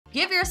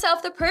Give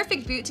yourself the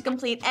perfect boot to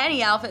complete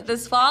any outfit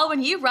this fall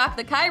when you rock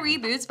the Kyrie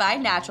boots by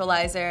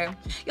Naturalizer.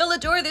 You'll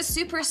adore this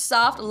super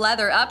soft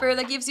leather upper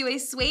that gives you a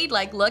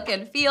suede-like look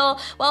and feel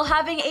while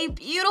having a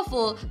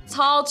beautiful,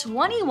 tall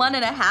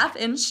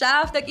 21.5-inch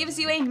shaft that gives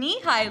you a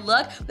knee-high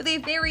look with a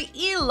very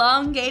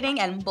elongating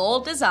and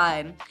bold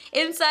design.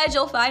 Inside,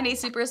 you'll find a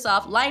super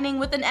soft lining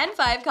with an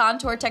N5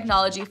 contour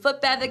technology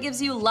footbed that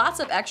gives you lots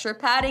of extra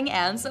padding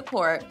and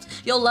support.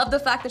 You'll love the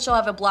fact that you'll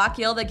have a block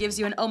heel that gives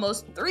you an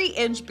almost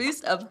 3-inch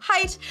boost of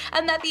height,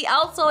 and that the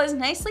outsole is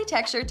nicely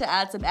textured to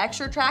add some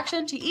extra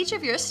traction to each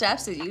of your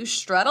steps as you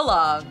strut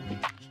along.